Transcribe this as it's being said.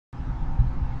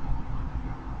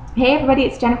Hey everybody,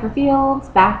 it's Jennifer Fields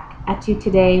back at you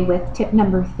today with tip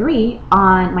number 3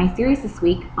 on my series this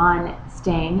week on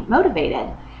staying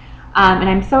motivated. And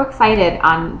I'm so excited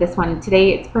on this one.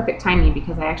 Today it's perfect timing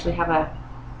because I actually have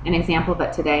an example of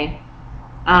it today.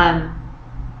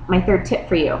 My third tip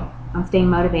for you on staying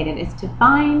motivated is to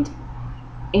find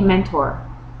a mentor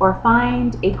or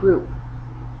find a group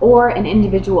or an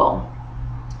individual,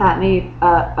 maybe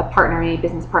a partner, maybe a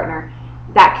business partner,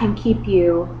 that can keep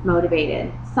you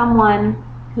motivated. Someone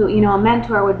who, a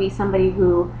mentor would be somebody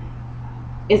who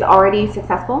is already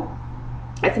successful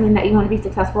at something that you want to be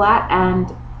successful at,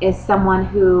 and is someone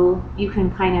who you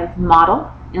can kind of model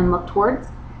and look towards.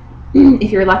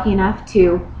 If you're lucky enough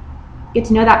to get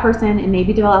to know that person and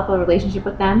maybe develop a relationship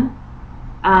with them,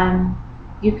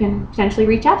 you can potentially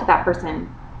reach out to that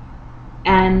person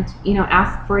and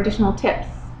ask for additional tips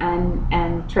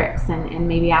and tricks, and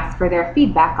maybe ask for their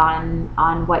feedback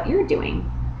on what you're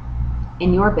doing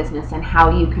in your business and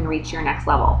how you can reach your next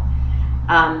level.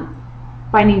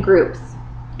 Finding groups.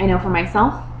 I know for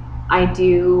myself, I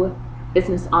do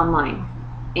business online,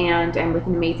 and I'm with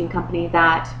an amazing company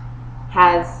that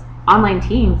has online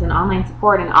teams and online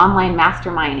support and online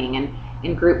masterminding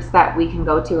and groups that we can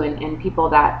go to, and people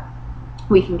that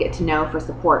we can get to know for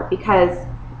support, because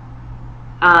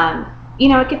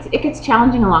it gets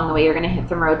challenging along the way. You're going to hit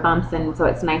some road bumps, and so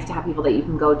it's nice to have people that you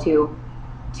can go to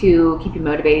keep you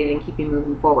motivated and keep you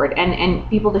moving forward, and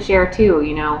people to share too.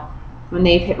 When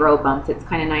they've hit road bumps, it's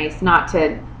kind of nice not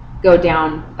to go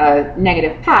down a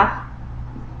negative path.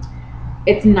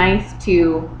 It's nice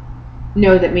to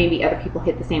know that maybe other people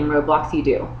hit the same roadblocks you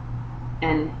do,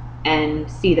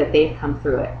 and see that they've come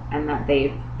through it and that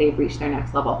they've reached their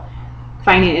next level.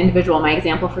 Finding an individual. My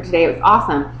example for today, it was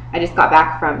awesome. I just got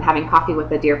back from having coffee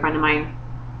with a dear friend of mine.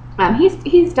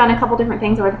 He's done a couple different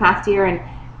things over the past year, and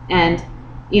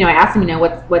I asked him,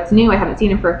 what's new. I haven't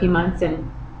seen him for a few months,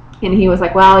 and he was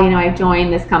like, well, I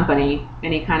joined this company,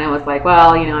 and he kind of was like, well,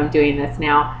 I'm doing this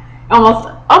now.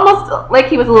 Almost like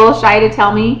he was a little shy to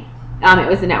tell me. It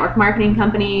was a network marketing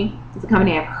company. It's a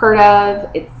company I've heard of.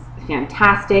 It's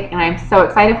fantastic, and I'm so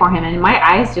excited for him, and my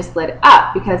eyes just lit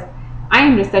up because I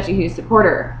am just such a huge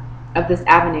supporter of this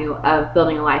avenue of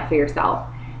building a life for yourself.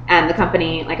 And the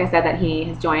company, like I said, that he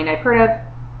has joined, I've heard of.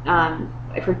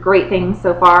 I've heard great things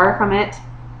so far from it,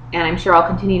 and I'm sure I'll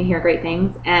continue to hear great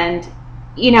things. And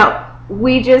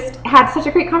we just had such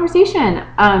a great conversation,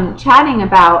 chatting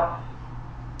about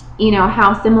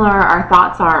how similar our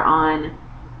thoughts are on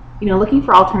looking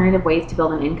for alternative ways to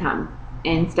build an income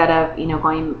instead of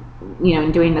going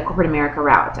and doing the corporate America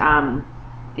route,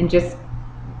 and just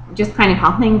kind of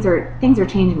how things are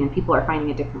changing, and people are finding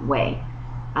a different way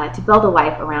to build a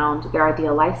life around their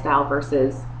ideal lifestyle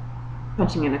versus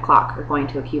punching in a clock or going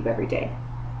to a cube every day.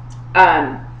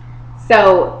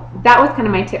 So that was kind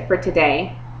of my tip for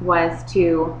today, was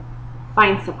to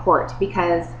find support,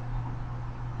 because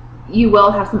you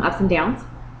will have some ups and downs,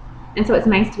 and so it's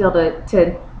nice to be able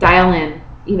to dial in,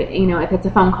 even if it's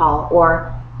a phone call,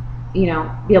 or be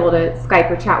able to Skype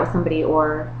or chat with somebody,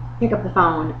 or pick up the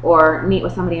phone, or meet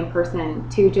with somebody in person,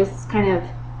 to just kind of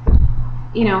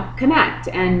connect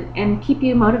and keep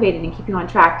you motivated and keep you on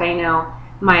track. I know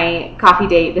my coffee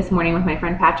date this morning with my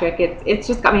friend Patrick, it's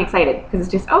just got me excited, because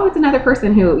it's just, it's another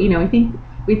person who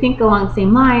we think along the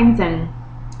same lines,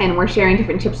 and we're sharing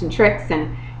different tips and tricks,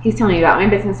 and he's telling me about my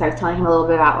business, I was telling him a little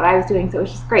bit about what I was doing, so it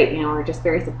was just great. We're just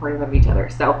very supportive of each other,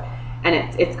 so, and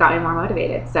it's got me more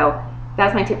motivated. So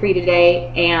that's my tip for you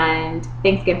today, and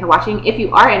thanks again for watching. If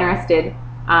you are interested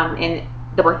in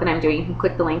the work that I'm doing, you can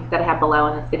click the link that I have below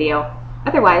in this video.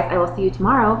 Otherwise, I will see you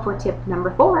tomorrow for tip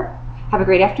number 4. Have a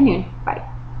great afternoon. Bye.